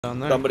Down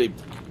there. Somebody,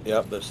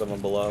 yep, there's someone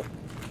below.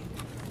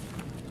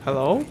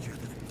 Hello?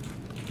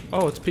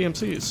 Oh, it's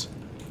PMCs.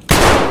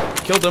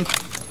 Killed him.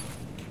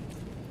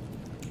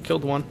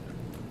 Killed one.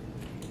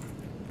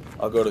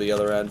 I'll go to the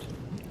other end.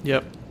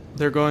 Yep.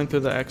 They're going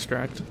through the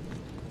extract.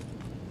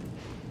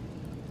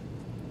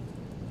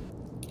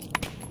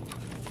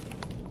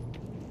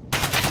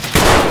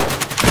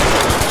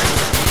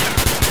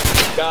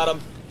 Got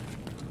him.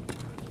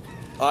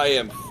 I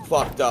am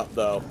fucked up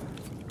though.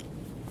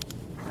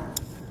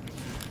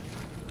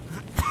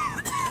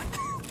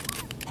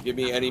 Give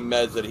me any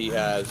meds that he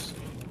has.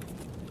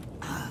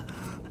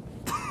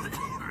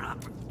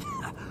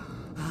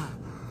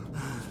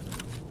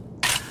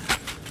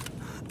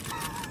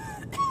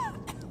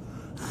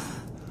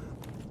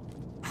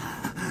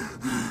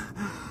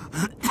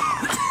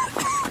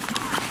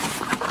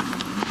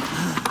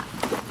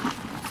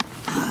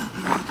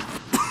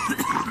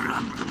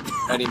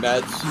 Any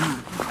meds?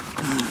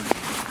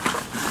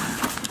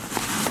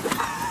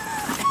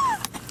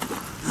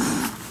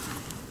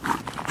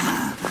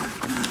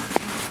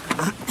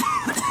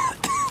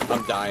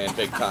 I'm dying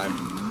big time.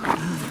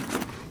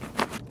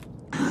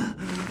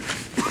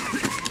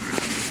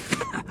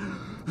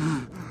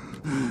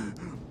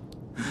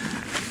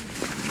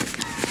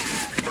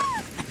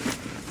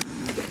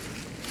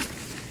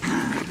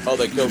 Oh,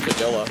 they killed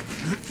Tagilla.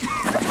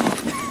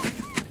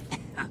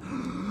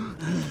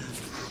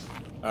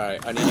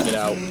 Alright, I need to get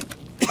out.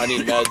 I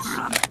need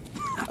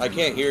meds. I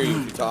can't hear you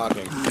if you're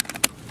talking.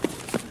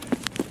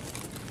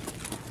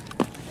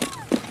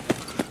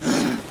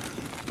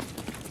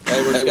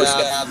 Hey, we're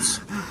scabs.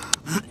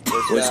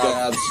 We're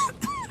scabs.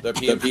 The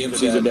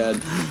PMCs are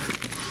dead.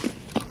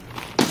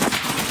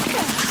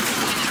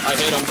 I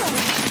hit him.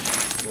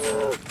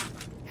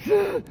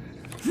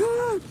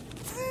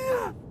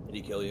 Did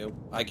he kill you?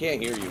 I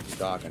can't hear you if you're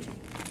talking.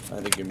 I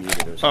think you're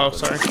muted or something. Oh,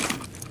 sorry.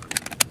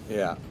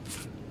 Yeah.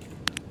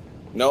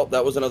 Nope,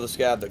 that was another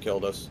scab that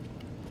killed us.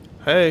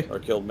 Hey. Or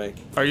killed me.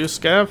 Are you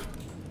Scav?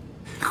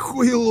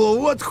 Хуйло,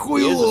 вот хуйло!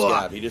 He is a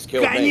scab, he just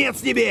killed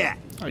Конец me. тебе!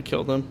 I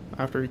killed him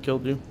after he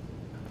killed you.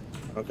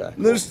 Okay.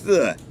 Ну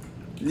что,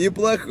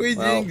 неплохой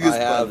день,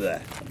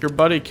 господа. Your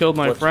buddy killed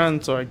my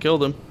friend, so I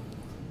killed him.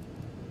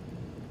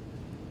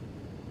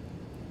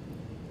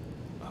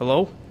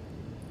 Hello?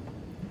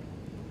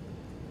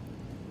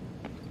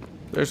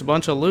 There's a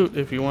bunch of loot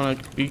if you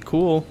want to be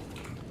cool.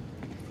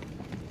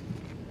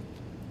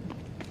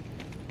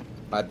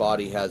 My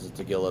body has a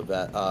Tagilla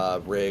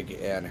rig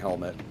and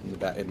helmet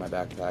in my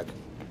backpack.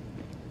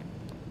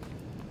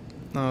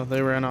 No,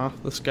 they ran off.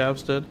 The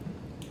scavs did.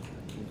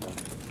 Okay.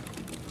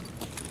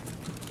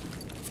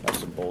 That's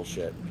some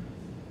bullshit.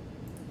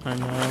 I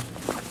know.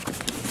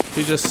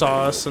 He just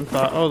saw us and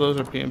thought, oh, those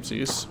are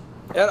PMCs.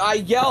 And I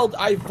yelled,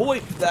 I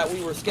voiced that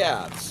we were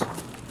scabs.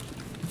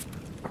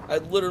 I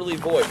literally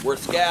voiced, we're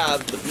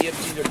scabs, the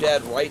PMCs are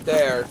dead right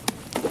there.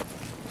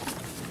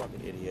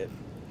 Fucking idiot.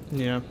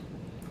 Yeah.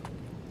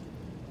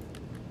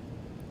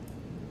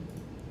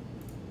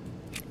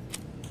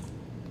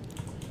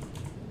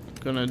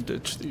 Gonna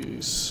ditch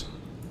these.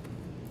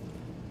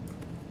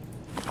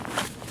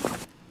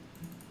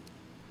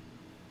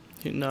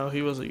 No,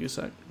 he was a USEC.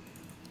 Okay.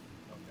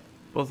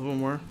 Both of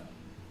them were.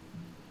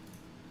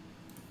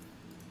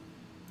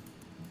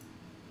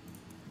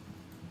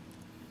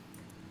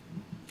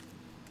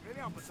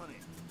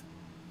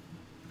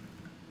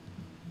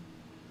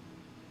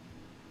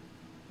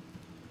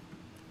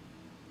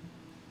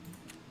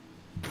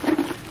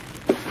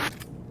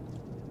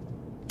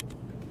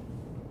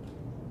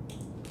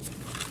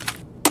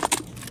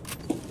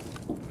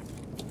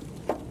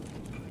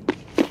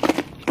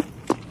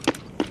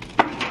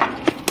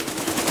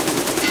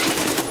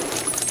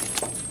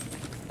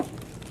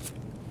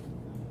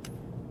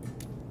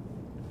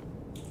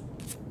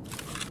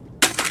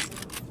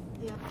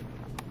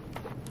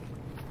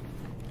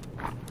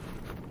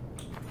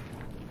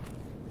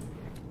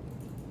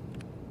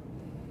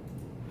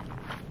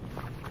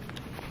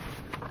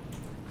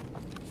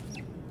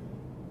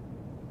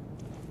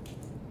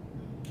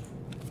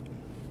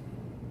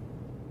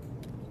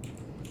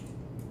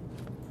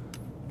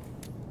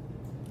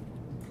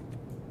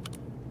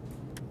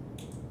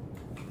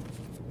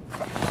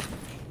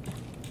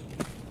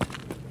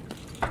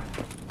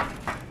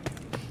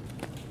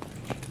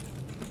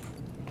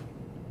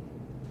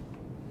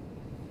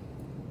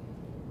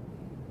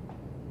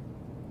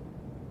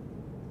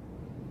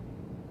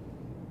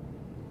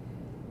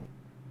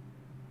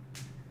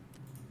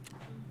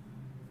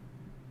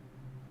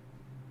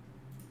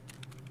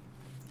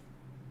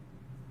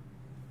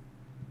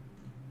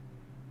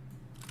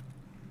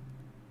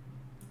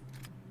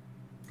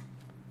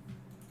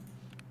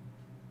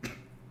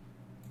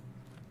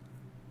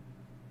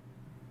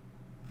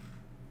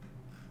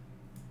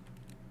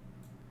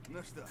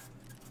 Ну что,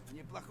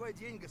 неплохой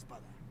день, господа.